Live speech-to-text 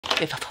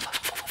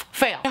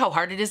Fail. You know how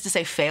hard it is to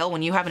say fail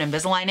when you have an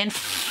Invisalign in?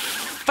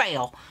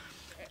 Fail.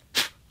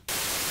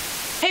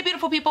 Hey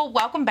beautiful people,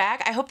 welcome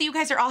back. I hope that you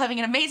guys are all having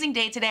an amazing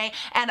day today,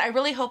 and I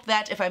really hope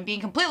that, if I'm being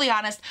completely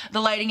honest, the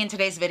lighting in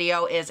today's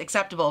video is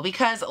acceptable,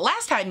 because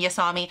last time you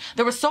saw me,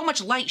 there was so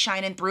much light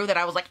shining through that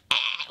I was like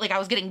I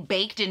was getting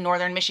baked in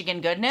northern Michigan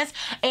goodness.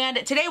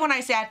 And today when I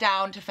sat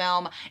down to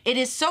film, it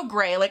is so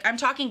gray, like I'm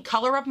talking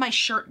color of my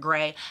shirt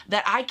gray,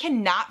 that I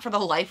cannot for the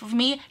life of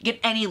me get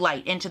any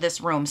light into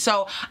this room.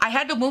 So I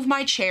had to move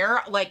my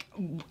chair, like,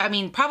 I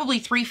mean, probably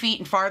 3 feet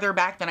and farther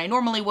back than I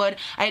normally would.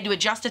 I had to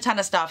adjust a ton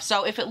of stuff.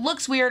 So if it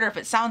looks weird or if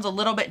it sounds a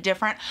little bit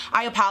different,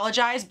 I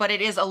apologize, but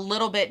it is a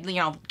little bit, you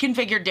know,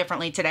 configured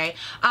differently today.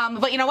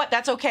 But you know what?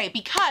 That's okay,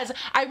 because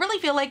I really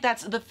feel like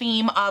that's the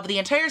theme of the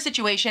entire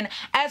situation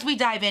as we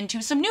dive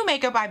into some new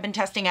makeup I've been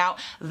testing out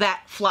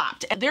that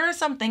flopped. There are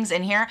some things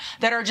in here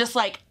that are just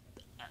like,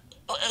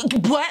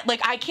 what? Like,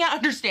 I can't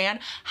understand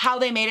how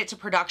they made it to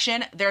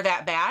production. They're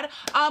that bad.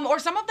 Or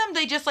some of them,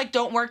 they just like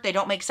don't work. They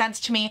don't make sense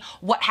to me,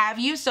 what have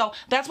you. So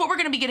that's what we're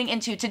going to be getting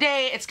into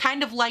today. It's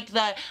kind of like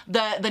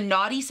the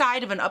naughty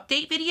side of an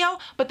update video,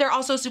 but they're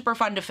also super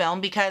fun to film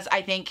because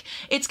I think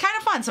it's kind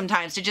of fun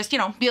sometimes to just, you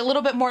know, be a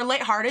little bit more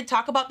lighthearted,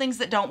 talk about things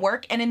that don't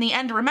work. And in the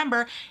end,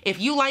 remember, if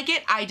you like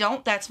it, I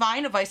don't, that's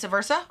fine. Vice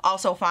versa,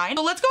 also fine.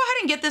 So let's go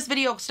ahead and get this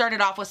video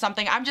started off with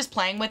something I'm just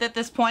playing with at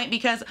this point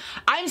because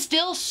I'm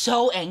still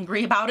so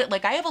angry about it.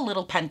 Like, I have a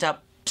little pent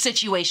up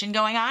situation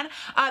going on.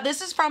 This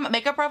is from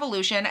Makeup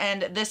Revolution,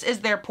 and this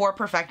is their Pore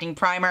Perfecting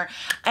Primer.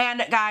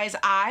 And guys,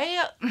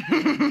 I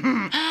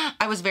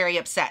was very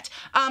upset.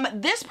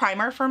 This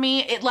primer for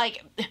me, it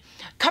like,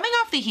 coming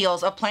off the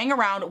heels of playing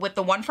around with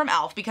the one from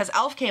e.l.f., because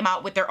e.l.f. came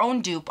out with their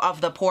own dupe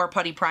of the Pore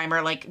Putty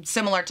Primer, like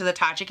similar to the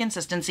Tatcha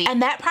consistency.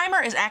 And that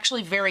primer is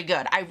actually very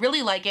good. I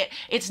really like it.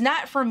 It's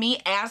not for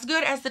me as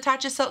good as the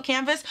Tatcha Silk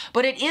Canvas,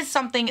 but it is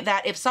something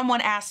that if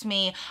someone asked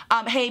me,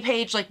 hey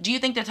Paige, like, do you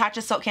think the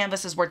Tatcha Silk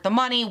Canvas is worth the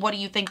money? What do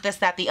you think, this,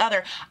 that, the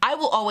other? I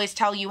will always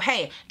tell you,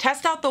 hey,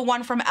 test out the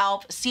one from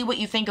e.l.f., see what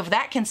you think of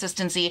that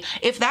consistency.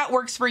 If that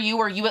works for you,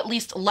 or you at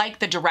least like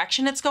the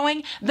direction it's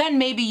going, then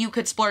maybe you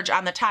could splurge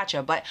on the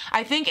Tatcha. But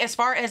I think as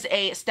far as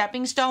a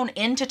stepping stone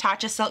into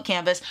Tatcha Silk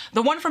Canvas,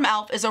 the one from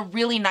e.l.f. is a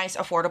really nice,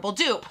 affordable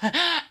dupe.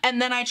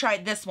 And then I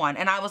tried this one,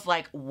 and I was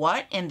like,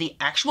 what in the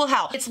actual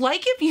hell? It's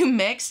like if you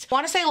mixed, I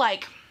want to say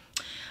like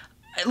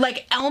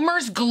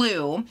Elmer's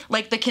glue,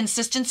 like the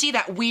consistency,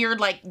 that weird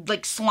like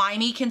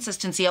slimy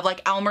consistency of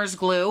like Elmer's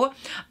glue,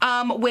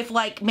 with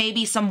like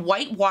maybe some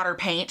white water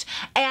paint,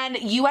 and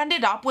you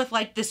ended up with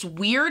like this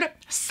weird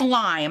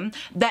slime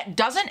that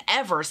doesn't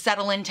ever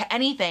settle into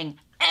anything.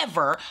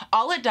 Ever.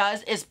 All it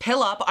does is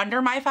pill up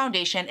under my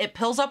foundation. It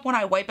pills up when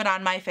I wipe it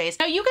on my face.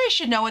 Now you guys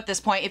should know at this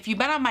point, if you've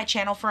been on my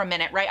channel for a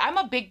minute, right, I'm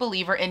a big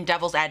believer in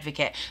devil's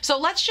advocate. So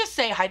let's just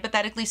say,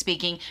 hypothetically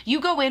speaking, you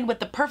go in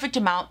with the perfect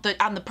amount,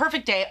 on the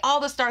perfect day,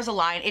 all the stars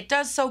align, it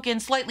does soak in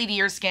slightly to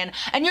your skin,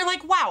 and you're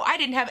like, wow, I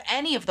didn't have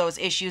any of those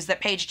issues that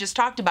Paige just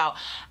talked about.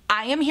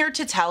 I am here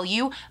to tell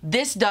you,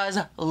 this does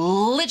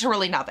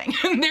literally nothing.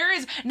 There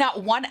is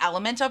not one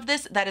element of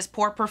this that is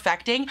pore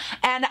perfecting,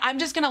 and I'm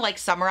just gonna like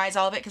summarize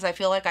all of it because I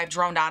feel like I've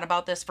droned on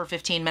about this for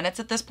 15 minutes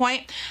at this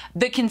point.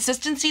 The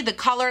consistency, the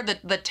color,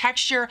 the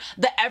texture,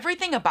 the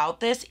everything about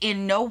this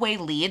in no way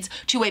leads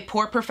to a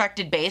pore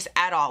perfected base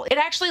at all. It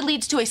actually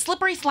leads to a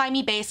slippery,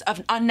 slimy base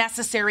of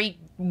unnecessary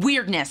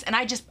weirdness, and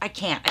I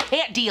can't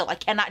deal. I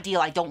cannot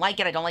deal. I don't like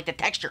it. I don't like the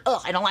texture.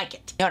 Ugh, I don't like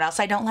it. You know what else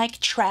I don't like?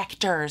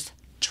 Tractors.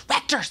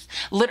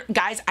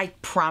 Guys, I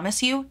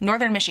promise you,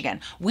 northern Michigan,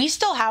 we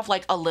still have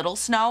like a little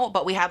snow,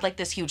 but we had like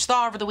this huge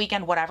thaw over the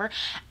weekend, whatever,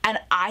 and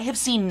I have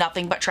seen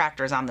nothing but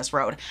tractors on this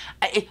road.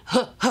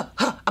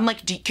 I'm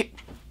like,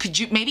 could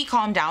you maybe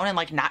calm down and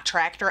like not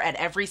tractor at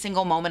every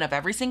single moment of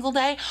every single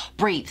day?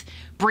 Breathe.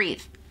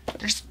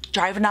 They're just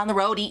driving down the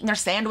road, eating their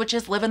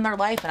sandwiches, living their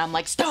life, and I'm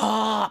like,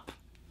 stop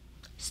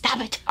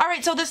it. All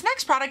right, so this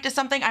next product is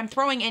something I'm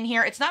throwing in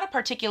here. It's not a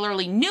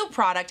particularly new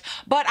product,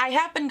 but I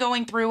have been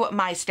going through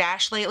my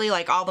stash lately,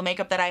 like all the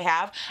makeup that I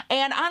have,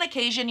 and on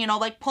occasion, you know,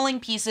 like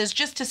pulling pieces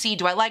just to see,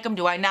 do I like them,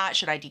 do I not,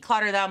 should I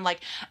declutter them, like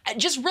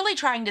just really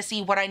trying to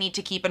see what I need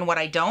to keep and what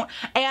I don't.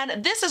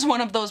 And this is one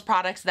of those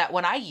products that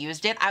when I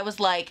used it, I was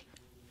like,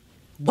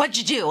 what'd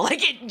you do? Like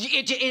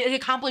it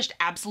accomplished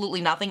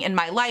absolutely nothing in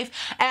my life.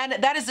 And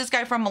that is this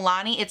guy from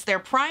Milani. It's their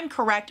Prime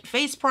Correct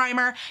Face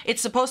Primer.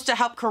 It's supposed to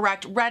help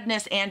correct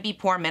redness and be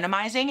pore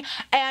minimizing.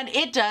 And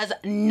it does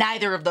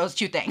neither of those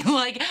two things.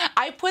 Like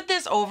I put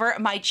this over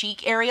my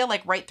cheek area,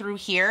 like right through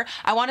here.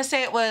 I want to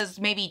say it was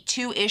maybe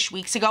 2-ish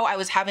weeks ago. I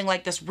was having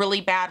like this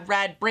really bad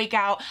red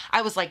breakout.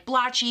 I was like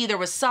blotchy. There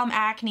was some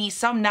acne,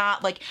 some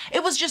not. Like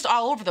it was just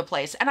all over the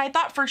place. And I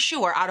thought for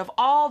sure out of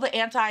all the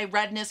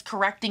anti-redness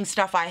correcting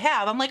stuff I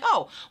have, I'm like,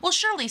 oh, well,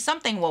 surely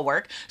something will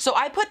work. So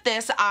I put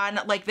this on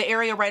like the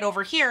area right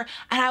over here,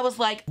 and I was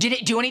like, did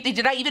it do anything?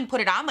 Did I even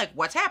put it on? Like,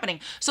 what's happening?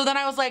 So then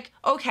I was like,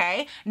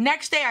 okay.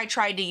 Next day I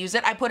tried to use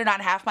it. I put it on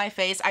half my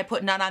face. I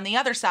put none on the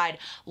other side.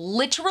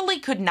 Literally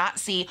could not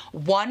see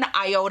one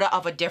iota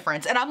of a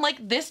difference. And I'm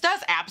like, this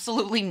does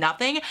absolutely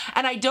nothing.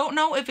 And I don't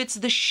know if it's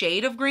the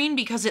shade of green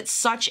because it's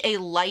such a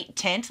light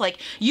tint. Like,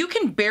 you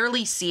can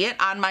barely see it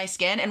on my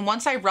skin. And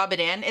once I rub it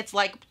in, it's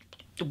like,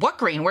 what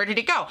green? Where did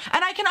it go?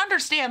 And I can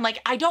understand,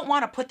 like, I don't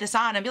want to put this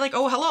on and be like,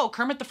 oh, hello,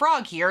 Kermit the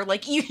Frog here.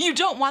 Like, you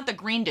don't want the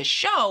green to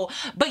show,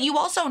 but you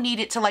also need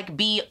it to like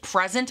be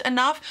present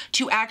enough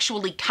to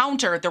actually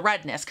counter the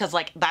redness, because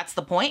like that's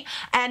the point.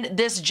 And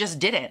this just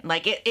didn't.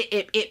 Like,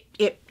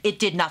 it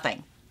did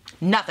nothing.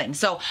 Nothing.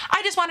 So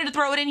I just wanted to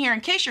throw it in here in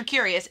case you're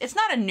curious. It's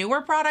not a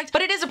newer product,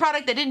 but it is a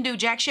product that didn't do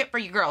jack shit for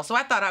your girl. So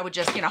I thought I would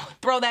just, you know,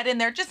 throw that in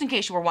there just in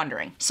case you were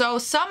wondering. So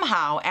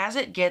somehow, as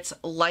it gets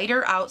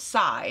lighter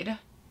outside,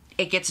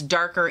 it gets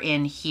darker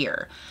in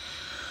here.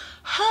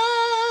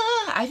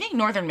 I think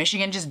Northern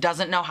Michigan just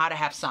doesn't know how to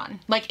have sun.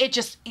 Like,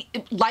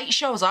 light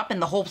shows up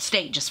and the whole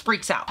state just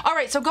freaks out. All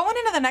right, so going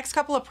into the next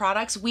couple of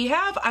products, we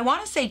have, I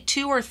want to say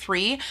 2 or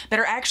 3 that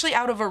are actually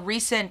out of a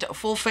recent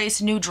full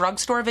face new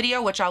drugstore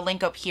video, which I'll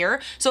link up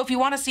here. So if you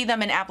want to see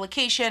them in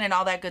application and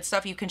all that good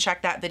stuff, you can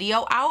check that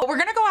video out. But we're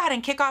gonna go ahead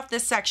and kick off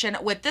this section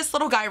with this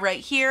little guy right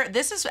here.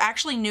 This is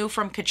actually new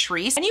from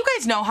Catrice, and you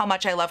guys know how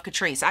much I love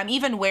Catrice. I'm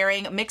even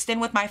wearing, mixed in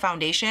with my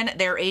foundation,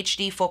 their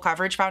HD full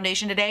coverage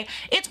foundation today.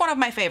 It's one of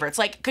my favorites.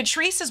 Like,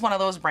 Catrice is one of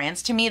those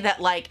brands to me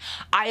that, like,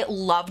 I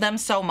love them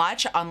so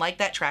much, unlike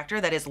that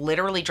tractor that is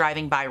literally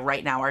driving by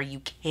right now. Are you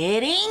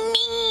kidding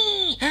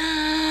me?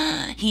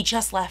 He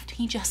just left.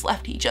 He just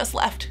left. He just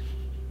left.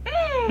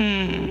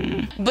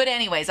 But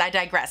anyways, I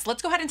digress.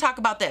 Let's go ahead and talk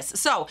about this.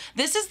 So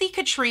this is the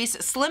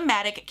Catrice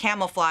Slim-Matic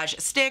Camouflage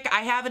Stick.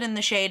 I have it in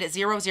the shade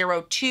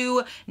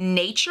 002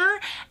 Nature.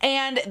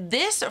 And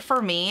this,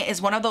 for me,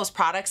 is one of those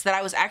products that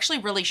I was actually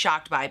really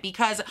shocked by,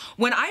 because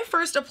when I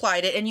first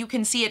applied it, and you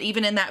can see it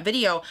even in that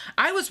video,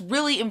 I was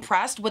really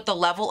impressed with the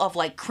level of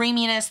like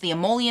creaminess. The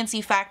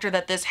emolliency factor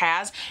that this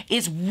has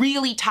is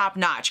really top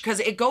notch, because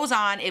it goes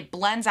on, it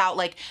blends out.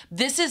 Like,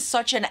 this is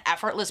such an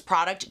effortless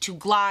product to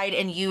glide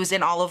and use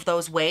in all of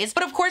those ways.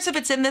 But of course, if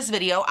it's in this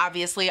video,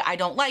 obviously I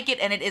don't like it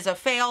and it is a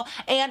fail.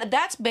 And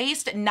that's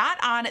based not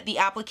on the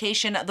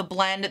application, the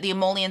blend, the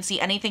emolliency,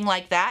 anything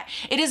like that.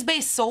 It is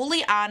based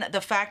solely on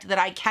the fact that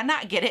I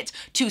cannot get it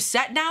to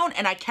set down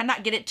and I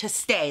cannot get it to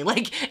stay.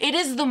 Like, it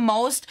is the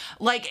most,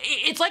 like,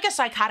 it's like a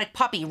psychotic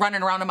puppy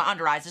running around in my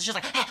under eyes. It's just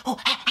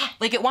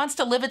like it wants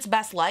to live its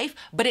best life,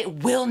 but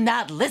it will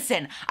not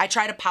listen. I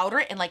try to powder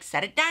it and like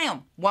set it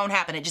down. Won't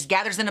happen. It just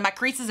gathers into my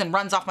creases and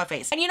runs off my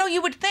face. And you know,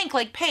 you would think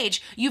like,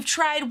 Paige, you've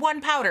tried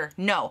one powder.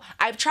 No,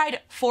 I've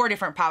tried 4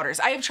 different powders.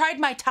 I have tried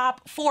my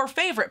top 4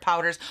 favorite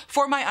powders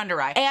for my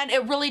under eye. And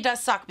it really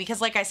does suck because,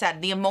 like I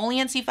said, the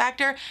emolliency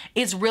factor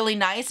is really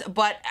nice.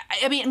 But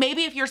I mean,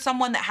 maybe if you're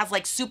someone that has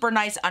like super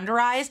nice under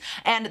eyes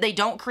and they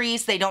don't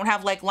crease, they don't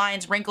have like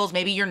lines, wrinkles,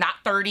 maybe you're not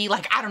 30.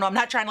 Like, I don't know, I'm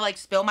not trying to like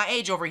spill my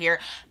age over here,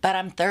 but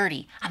I'm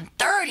 30. I'm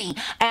 30.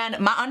 And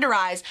my under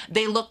eyes,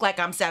 they look like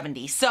I'm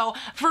 70. So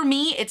for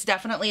me, it's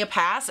definitely a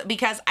pass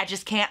because I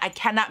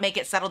cannot make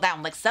it settle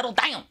down. Like, settle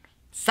down.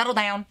 Settle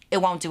down. It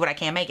won't do it. I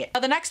can't make it.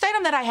 Now, the next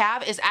item that I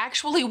have is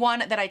actually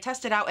one that I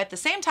tested out at the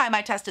same time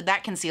I tested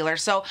that concealer,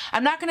 so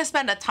I'm not going to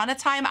spend a ton of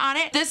time on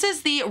it. This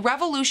is the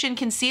Revolution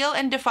Conceal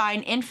and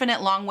Define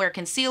Infinite Longwear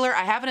Concealer.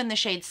 I have it in the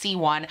shade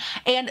C1,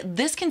 and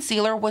this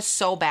concealer was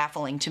so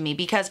baffling to me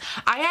because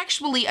I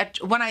actually,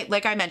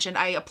 like I mentioned,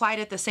 I applied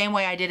it the same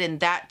way I did in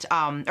that,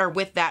 or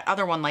with that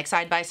other one, like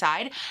side by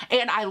side,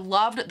 and I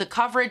loved the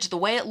coverage, the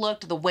way it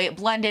looked, the way it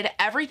blended.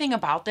 Everything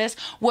about this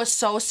was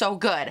so, so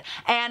good.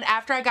 And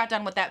after I got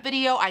done with that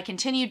video, I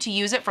continued to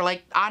use it for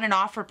like on and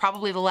off for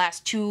probably the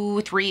last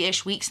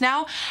 2-3-ish weeks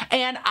now,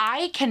 and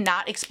I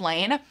cannot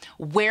explain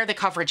where the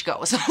coverage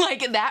goes.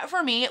 Like, that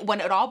for me,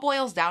 when it all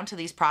boils down to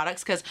these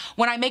products, because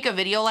when I make a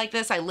video like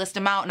this, I list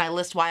them out and I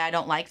list why I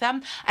don't like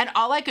them, and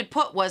all I could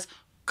put was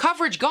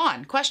coverage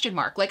gone, question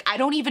mark. Like, I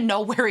don't even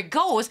know where it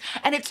goes,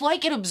 and it's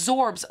like it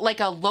absorbs like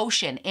a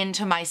lotion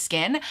into my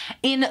skin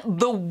in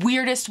the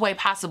weirdest way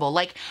possible.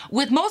 Like,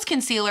 with most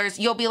concealers,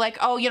 you'll be like,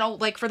 oh, you know,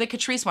 like for the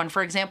Catrice one,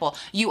 for example,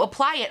 you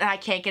apply it and I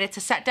can't get it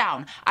to set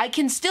down. I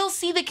can still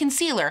see the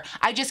concealer,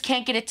 I just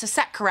can't get it to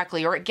set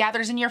correctly, or it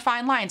gathers in your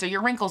fine lines or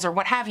your wrinkles or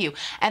what have you.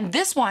 And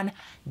this one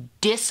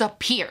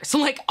disappears.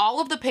 Like, all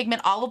of the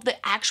pigment, all of the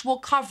actual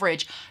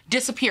coverage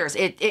disappears.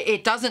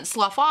 It doesn't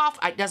slough off,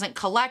 it doesn't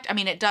collect. I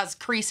mean, it does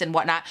crease and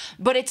whatnot,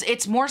 but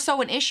it's more so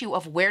an issue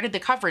of where did the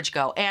coverage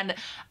go, and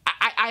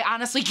I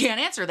honestly can't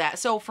answer that.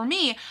 So for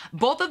me,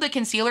 both of the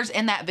concealers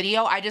in that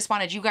video, I just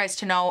wanted you guys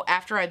to know,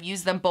 after I've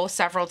used them both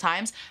several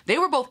times, they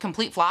were both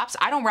complete flops.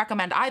 I don't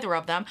recommend either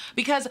of them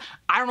because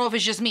I don't know if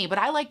it's just me, but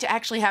I like to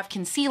actually have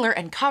concealer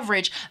and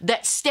coverage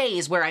that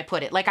stays where I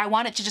put it. Like, I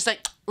want it to just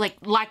like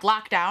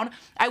lock down.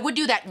 I would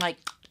do that like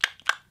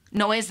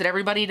noise that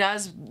everybody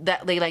does,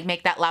 that they like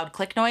make that loud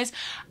click noise.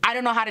 I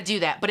don't know how to do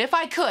that, but if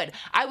I could,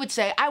 I would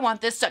say I want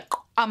this to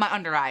on my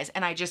under eyes,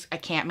 and I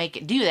can't make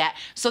it do that,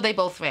 so they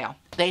both fail.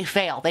 They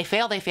fail. They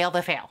fail. They fail.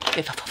 They fail.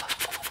 They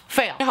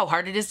fail. You know how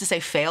hard it is to say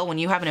fail when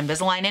you have an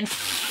Invisalign in?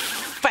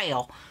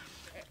 Fail.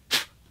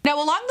 Now,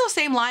 along those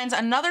same lines,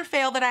 another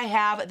fail that I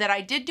have that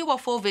I did do a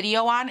full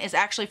video on is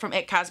actually from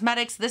IT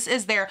Cosmetics. This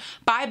is their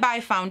Bye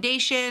Bye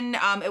Foundation.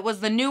 It was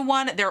the new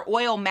one, their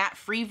oil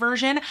matte-free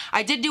version.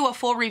 I did do a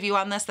full review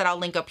on this that I'll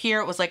link up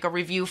here. It was like a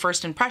review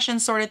first impression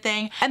sort of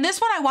thing. And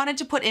this one I wanted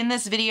to put in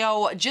this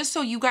video just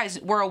so you guys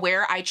were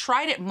aware. I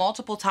tried it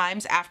multiple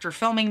times after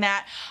filming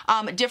that.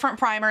 Different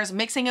primers,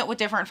 mixing it with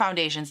different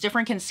foundations,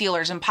 different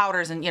concealers and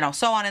powders and, you know,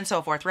 so on and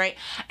so forth, right?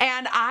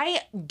 And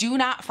I do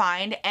not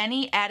find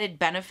any added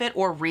benefit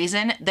or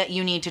reason that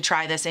you need to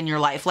try this in your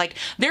life. Like,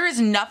 there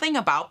is nothing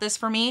about this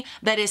for me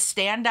that is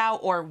standout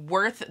or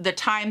worth the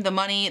time, the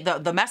money,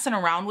 the messing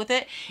around with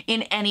it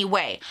in any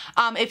way.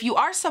 If you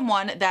are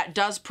someone that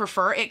does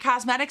prefer IT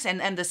Cosmetics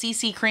and the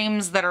CC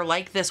creams that are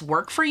like this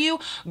work for you,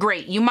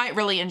 great, you might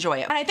really enjoy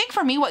it. And I think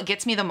for me, what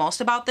gets me the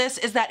most about this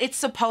is that it's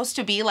supposed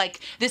to be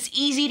like this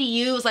easy to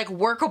use, like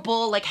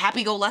workable, like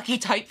happy-go-lucky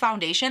type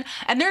foundation.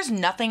 And there's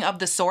nothing of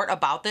the sort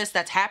about this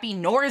that's happy,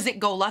 nor is it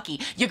go-lucky.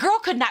 Your girl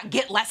could not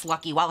get less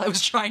lucky while I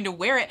was trying to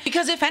wear it,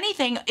 because if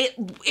anything,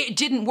 it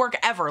didn't work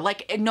ever.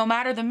 Like, no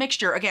matter the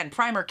mixture, again,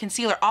 primer,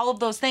 concealer, all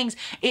of those things,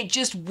 it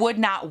just would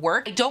not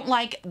work. I don't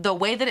like the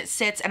way that it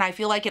sits, and I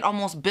feel like it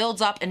almost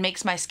builds up and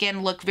makes my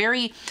skin look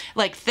very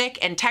like thick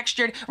and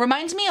textured.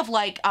 Reminds me of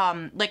like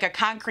a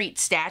concrete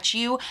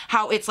statue,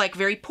 how it's like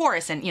very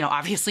porous and, you know,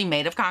 obviously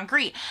made of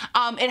concrete.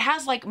 It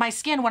has like, my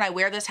skin when I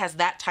wear this has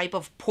that type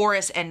of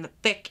porous and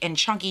thick and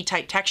chunky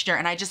type texture,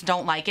 and I just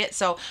don't like it.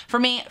 So for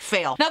me,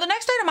 fail. Now the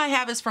next item I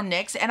have is from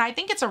NYX, and I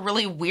think it's a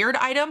really weird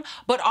item,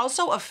 but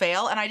also a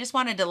fail, and I just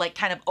wanted to like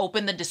kind of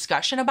open the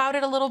discussion about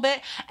it a little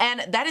bit,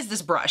 and that is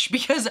this brush,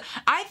 because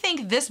I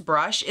think this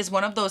brush is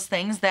one of those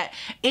things that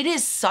it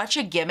is such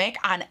a gimmick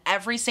on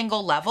every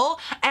single level,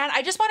 and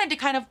I just wanted to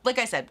kind of, like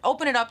I said,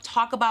 open it up,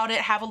 talk about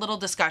it, have a little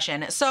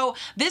discussion. So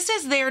this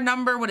is their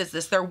number, what is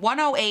this? Their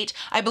 108.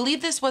 I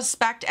believe this was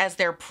spec'd as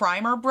their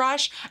primer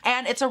brush,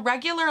 and it's a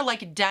regular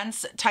like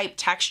dense type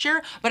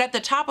texture, but at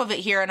the top of it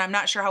here, and I'm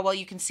not sure how well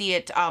you can see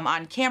it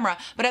on camera,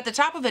 but at the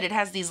top of it, it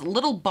has these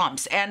little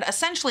bumps, and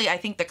essentially I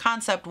think the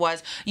concept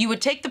was you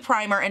would take the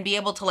primer and be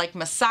able to like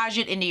massage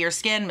it into your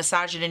skin,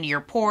 massage it into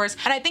your pores,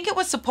 and I think it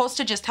was supposed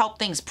to just help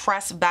things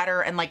press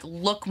better and like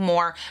look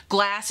more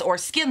glass or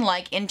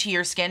skin-like into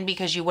your skin,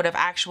 because you would have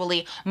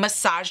actually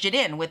massaged it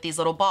in with these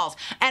little balls.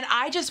 And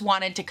I just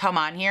wanted to come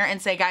on here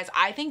and say, guys,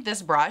 I think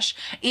this brush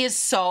is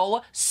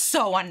so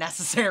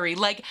unnecessary.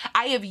 Like,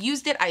 I have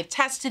used it, I've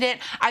tested it.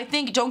 I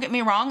think, don't get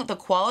me wrong, the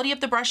quality of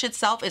the brush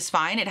itself is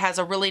fine. It has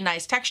a really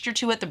nice texture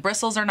to it. The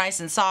bristles are nice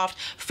and soft.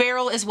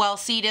 Ferrule is well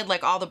seated,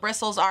 like all the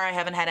bristles are. I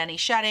haven't had any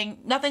shedding,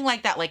 nothing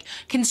like that. Like,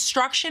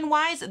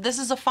 construction-wise, this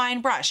is a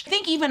fine brush. I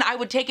think even I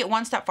would take it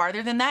one step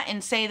farther than that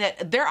and say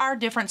that there are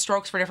different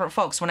strokes for different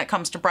folks when it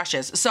comes to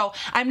brushes. So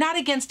I'm not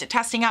against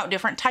testing out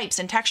different types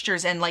and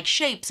textures and like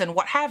shapes and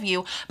what have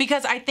you,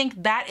 because I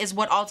think that is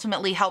what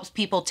ultimately helps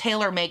people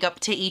tailor makeup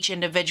to each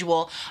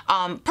individual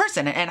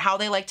person and how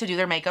they like to do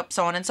their makeup,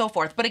 so on and so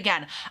forth. But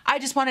again, I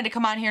just wanted to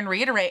come on here and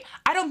reiterate,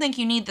 I don't think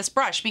you need this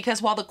brush,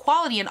 because while the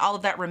quality and all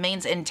of that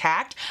remains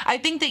intact, I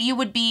think that you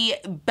would be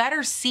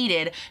better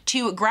seated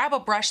to grab a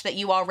brush that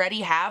you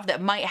already have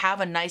that might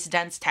have a nice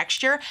dense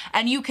texture,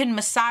 and you can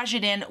massage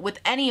it in with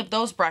any of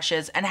those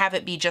brushes and have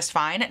it be just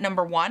fine,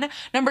 number one.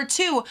 Number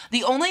two,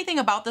 the only thing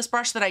about this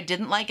brush that I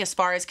didn't like as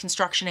far as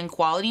construction and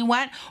quality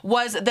went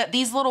was that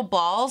these little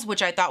balls,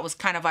 which I thought was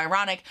kind of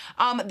ironic,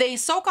 they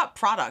soak up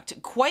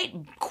product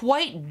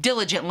quite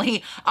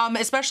diligently,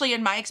 especially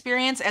in my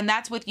experience, and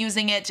that's with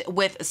using it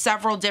with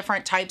several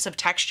different types of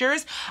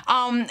textures.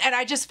 And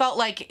I just felt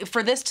like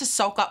for this to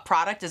soak up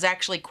product is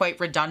actually quite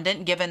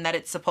redundant, given that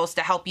it's supposed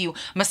to help you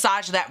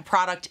massage that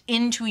product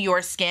into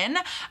your skin.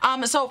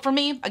 So for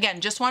me,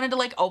 again, just wanted to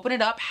like open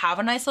it up, have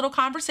a nice little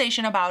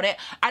conversation about it.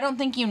 I don't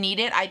think you need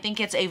it. I think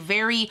it's a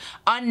very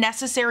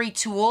unnecessary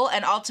tool,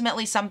 and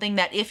ultimately something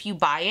that if you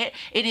buy it,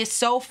 it is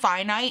so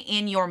finite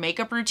in your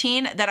makeup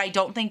routine that I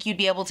don't think you'd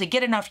be able to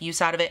get enough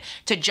use out of it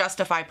to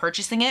justify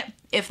purchasing it,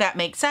 if that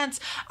makes sense.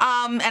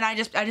 And I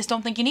just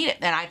don't think you need it,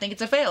 and I think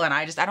it's a fail, and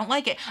I don't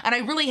like it. And I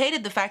really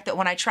hated the fact that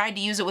when I tried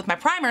to use it with my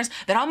primers,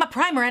 that all my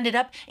primer ended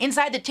up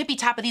inside the tippy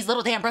top of these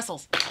little damn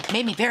bristles. It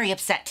made me very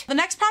upset. The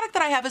next product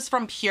that I have is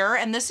from Pure,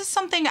 and this is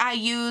something I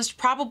used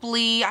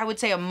probably, I would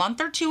say, a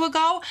month or two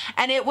ago,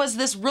 and it was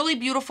this really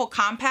beautiful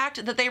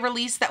compact that they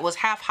released that was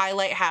half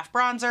highlight, half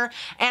bronzer,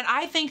 and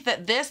I think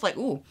that this, like,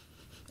 ooh,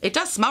 it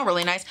does smell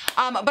really nice,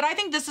 but I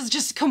think this is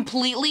just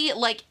completely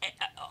like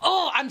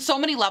oh, on so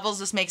many levels,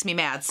 this makes me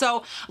mad.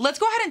 So let's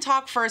go ahead and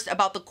talk first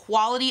about the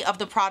quality of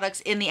the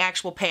products in the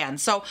actual pan.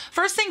 So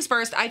first things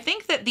first, I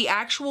think that the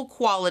actual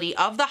quality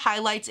of the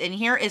highlights in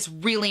here is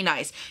really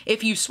nice.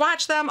 If you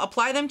swatch them,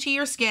 apply them to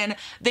your skin,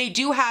 they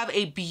do have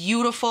a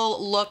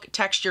beautiful look,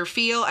 texture,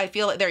 feel. I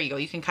feel it. There you go.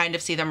 You can kind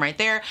of see them right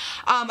there.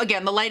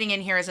 Again, the lighting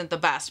in here isn't the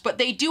best, but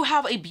they do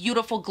have a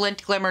beautiful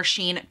glint, glimmer,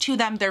 sheen to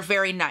them. They're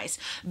very nice.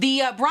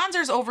 The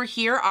bronzers over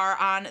here are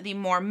on the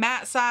more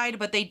matte side,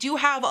 but they do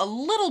have a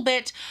little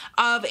bit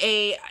of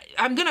a,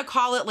 I'm gonna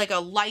call it like a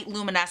light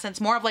luminescence,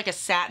 more of like a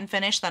satin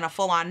finish than a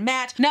full-on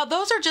matte. Now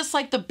those are just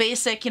like the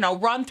basic, you know,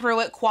 run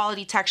through it,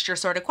 quality, texture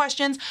sort of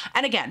questions.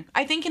 And again,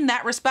 I think in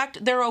that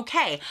respect, they're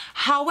okay.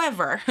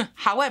 However,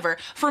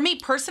 for me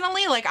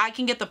personally, like I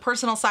can get the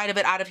personal side of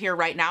it out of here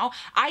right now.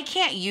 I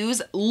can't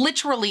use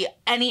literally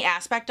any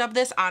aspect of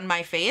this on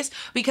my face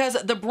because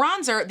the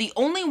bronzer, the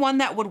only one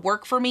that would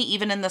work for me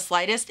even in the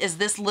slightest is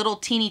this little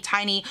teeny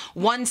tiny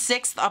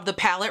 1/6 of the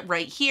palette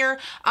right here.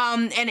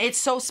 And it's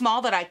so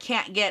small that I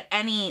can't get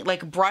any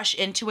like brush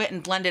into it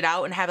and blend it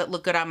out and have it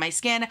look good on my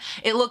skin.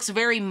 It looks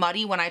very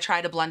muddy when I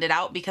try to blend it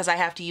out because I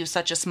have to use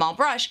such a small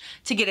brush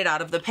to get it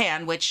out of the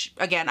pan, which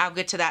again, I'll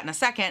get to that in a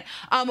second.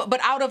 But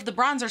out of the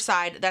bronzer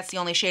side, that's the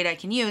only shade I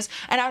can use.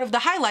 And out of the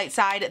highlight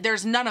side,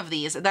 there's none of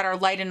these that are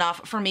light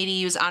enough for me to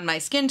use on my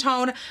skin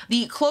tone.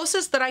 The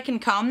closest that I can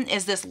come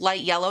is this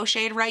light yellow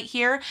shade right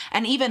here.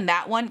 And even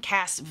that one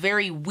casts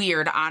very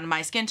weird on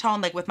my skin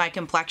tone, like with my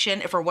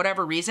complexion, for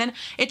whatever reason,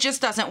 it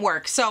just doesn't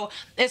work. So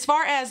as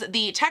far as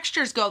the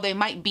textures go, they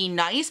might be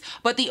nice,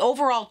 but the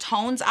overall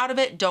tones out of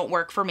it don't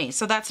work for me.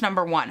 So that's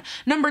number one.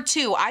 Number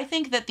two, I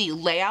think that the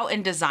layout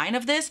and design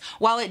of this,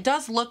 while it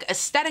does look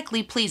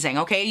aesthetically pleasing,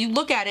 okay, you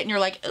look at it and you're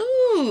like,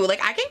 ooh,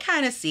 like I can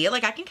kind of see it,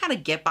 like I can kind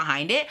of get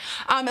behind it.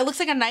 It looks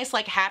like a nice,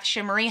 like half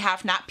shimmery,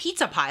 half not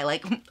pizza pie.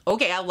 Like,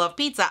 okay, I love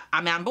pizza,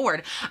 I'm on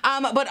board.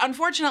 But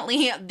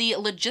unfortunately, the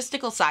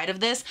logistical side of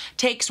this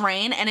takes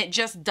reign and it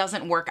just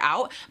doesn't work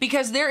out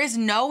because there is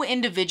no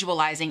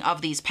individualizing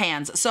of these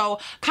pans. So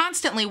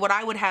constantly what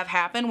I would have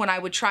happen when I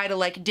would try to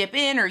like dip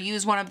in or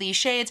use one of these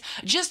shades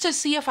just to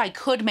see if I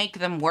could make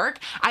them work,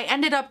 I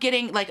ended up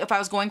getting, like if I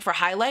was going for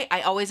highlight,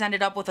 I always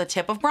ended up with a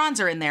tip of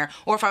bronzer in there.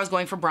 Or if I was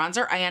going for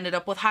bronzer, I ended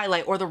up with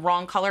highlight or the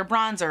wrong color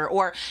bronzer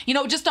or, you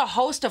know, just a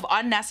host of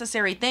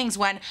unnecessary things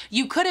when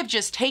you could have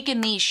just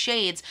taken these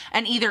shades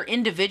and either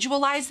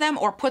individualize them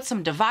or put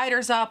some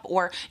dividers up,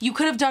 or you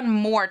could have done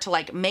more to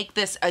like make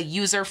this a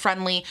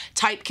user-friendly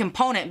type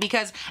component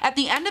because at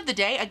the end of the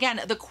day,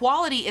 again, the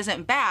quality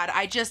isn't bad.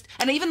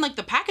 And even like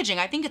the packaging,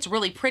 I think it's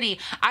really pretty.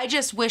 I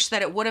just wish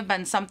that it would have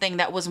been something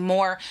that was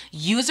more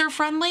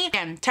user-friendly.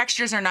 And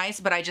textures are nice,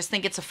 but I just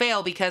think it's a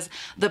fail because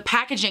the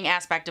packaging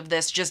aspect of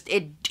this just,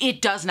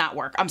 it does not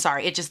work. I'm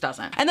sorry, it just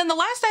doesn't. And then the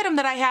last item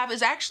that I have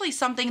is actually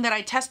something that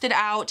I tested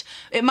out.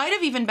 It might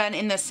have even been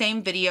in the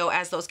same video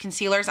as those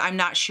concealers, I'm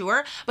not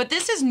sure, but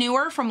this is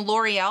newer from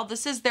L'Oreal.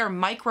 This is their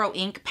micro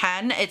ink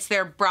pen. It's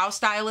their brow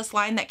stylist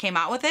line that came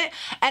out with it.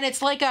 And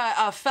it's like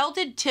a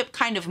felted tip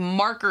kind of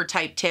marker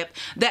type tip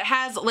that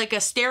has like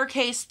a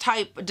staircase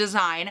type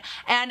design.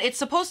 And it's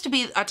supposed to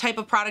be a type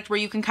of product where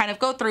you can kind of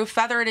go through,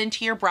 feather it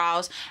into your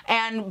brows,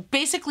 and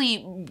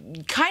basically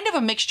kind of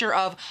a mixture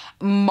of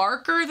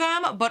marker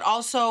them, but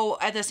also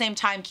at the same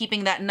time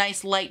keeping that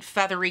nice light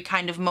feathery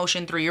kind of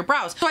motion through your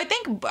brows. So I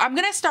think I'm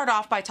gonna start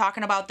off by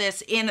talking about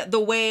this in the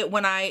way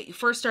when I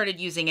first started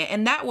using it,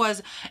 and that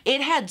was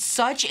it had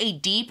such a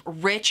deep,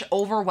 rich,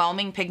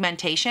 overwhelming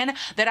pigmentation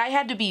that I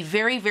had to be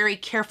very, very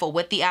careful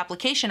with the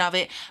application of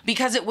it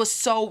because it was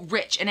so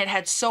rich and it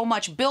had so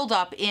much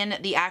buildup in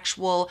the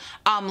actual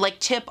like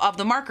tip of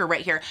the marker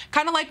right here.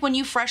 Kind of like when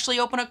you freshly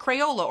open a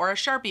Crayola or a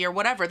Sharpie or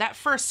whatever, that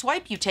first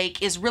swipe you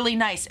take is really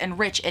nice and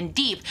rich and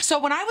deep. So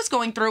when I was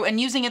going through and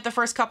using it the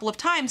first couple of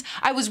times,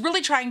 I was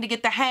really trying to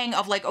get the hang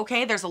of like,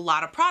 okay, there's a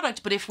lot of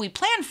product, but if we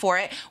plan for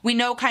it, we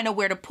know kind of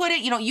where to put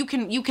it. You know, you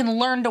can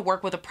learn to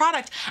work with a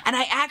product, and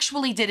I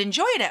actually did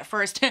enjoy it at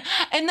first.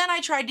 And then I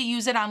tried to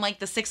use it on like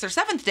the 6th or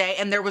 7th day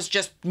and there was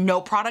just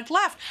no product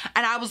left.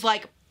 And I was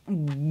like,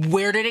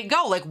 where did it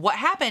go? Like what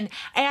happened?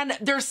 And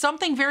there's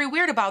something very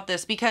weird about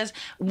this because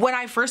when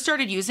I first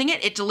started using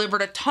it, it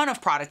delivered a ton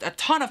of product, a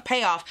ton of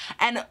payoff.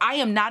 And I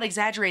am not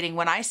exaggerating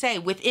when I say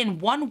within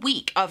 1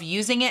 week of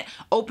using it,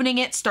 opening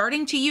it,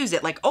 starting to use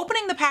it, like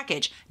opening the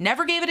package,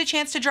 never gave it a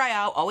chance to dry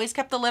out, always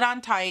kept the lid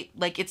on tight.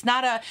 Like it's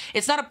not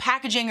a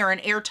packaging or an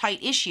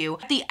airtight issue.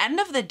 At the end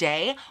of the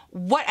day,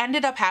 what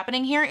ended up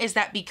happening here is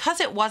that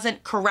because it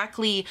wasn't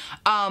correctly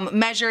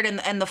measured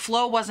and the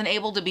flow wasn't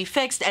able to be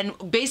fixed, and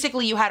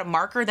basically you had a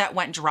marker that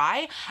went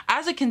dry,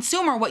 as a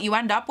consumer, what you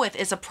end up with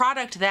is a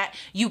product that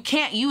you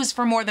can't use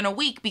for more than a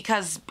week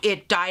because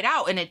it died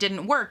out and it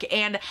didn't work.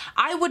 And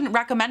I wouldn't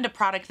recommend a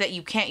product that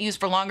you can't use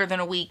for longer than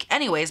a week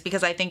anyways,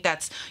 because I think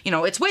that's, you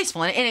know, it's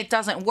wasteful and it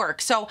doesn't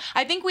work. So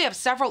I think we have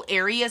several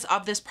areas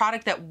of this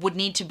product that would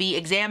need to be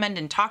examined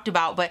and talked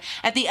about. But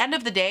at the end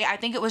of the day, I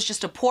think it was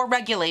just a poor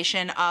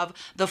regulation of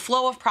the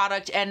flow of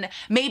product, and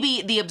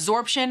maybe the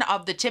absorption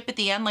of the tip at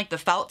the end, like the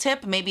felt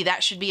tip, maybe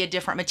that should be a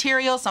different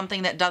material,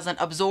 something that doesn't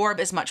absorb absorb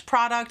as much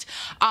product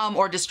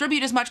or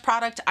distribute as much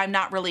product. I'm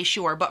not really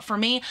sure, but for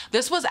me,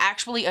 this was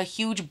actually a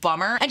huge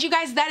bummer. And you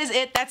guys, that is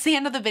it. That's the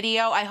end of the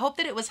video. I hope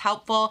that it was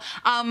helpful.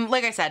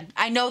 Like I said,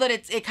 I know that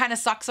it kind of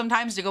sucks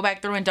sometimes to go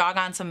back through and dog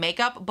on some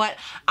makeup, but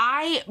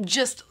I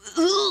just,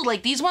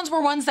 like these ones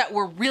were ones that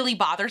were really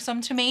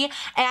bothersome to me.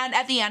 And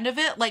at the end of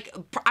it, like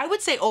I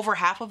would say over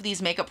half of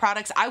these makeup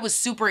products I was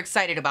super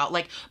excited about,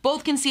 like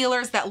both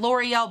concealers, that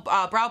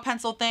L'Oreal brow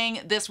pencil thing,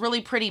 this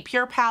really pretty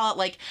Pure palette.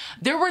 Like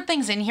there were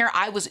things in here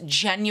I was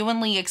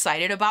genuinely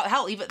excited about.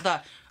 Hell, even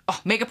the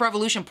Makeup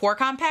Revolution Pore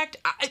Compact.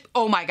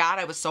 Oh my God,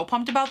 I was so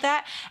pumped about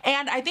that.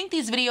 And I think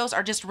these videos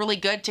are just really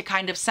good to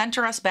kind of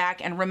center us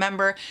back and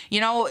remember, you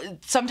know,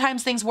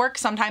 sometimes things work,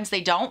 sometimes they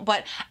don't.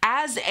 But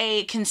as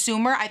a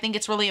consumer, I think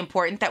it's really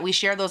important that we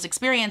share those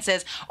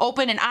experiences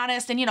open and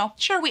honest. And, you know,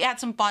 sure, we add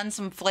some fun,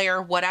 some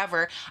flair,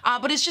 whatever.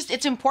 But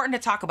it's important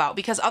to talk about,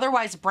 because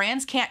otherwise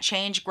brands can't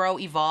change, grow,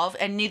 evolve,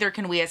 and neither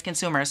can we as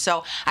consumers.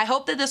 So I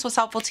hope that this was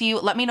helpful to you.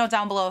 Let me know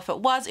down below if it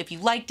was, if you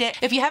liked it.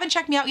 If you haven't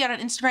checked me out yet on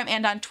Instagram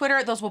and on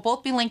Twitter, those will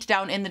both be linked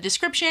down in the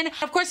description.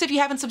 Of course, if you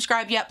haven't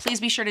subscribed yet, please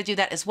be sure to do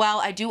that as well.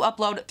 I do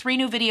upload 3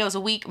 new videos a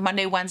week,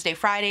 Monday, Wednesday,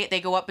 Friday.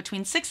 They go up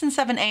between 6 and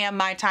 7 a.m.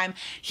 my time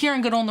here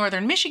in good old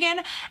Northern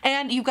Michigan.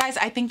 And you guys,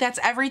 I think that's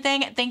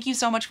everything. Thank you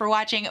so much for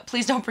watching.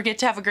 Please don't forget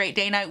to have a great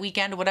day, night,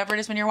 weekend, whatever it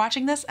is when you're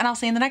watching this, and I'll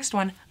see you in the next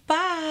one.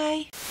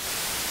 Bye.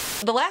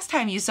 The last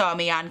time you saw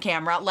me on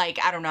camera, like,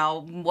 I don't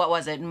know, what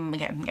was it?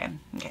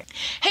 Okay.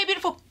 Hey,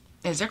 beautiful.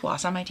 Is there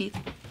gloss on my teeth?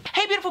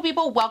 Hey beautiful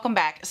people, welcome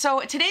back.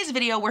 So today's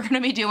video we're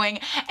gonna be doing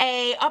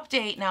a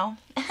update now.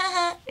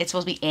 It's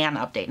supposed to be an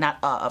update, not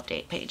a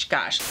update page,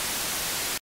 gosh.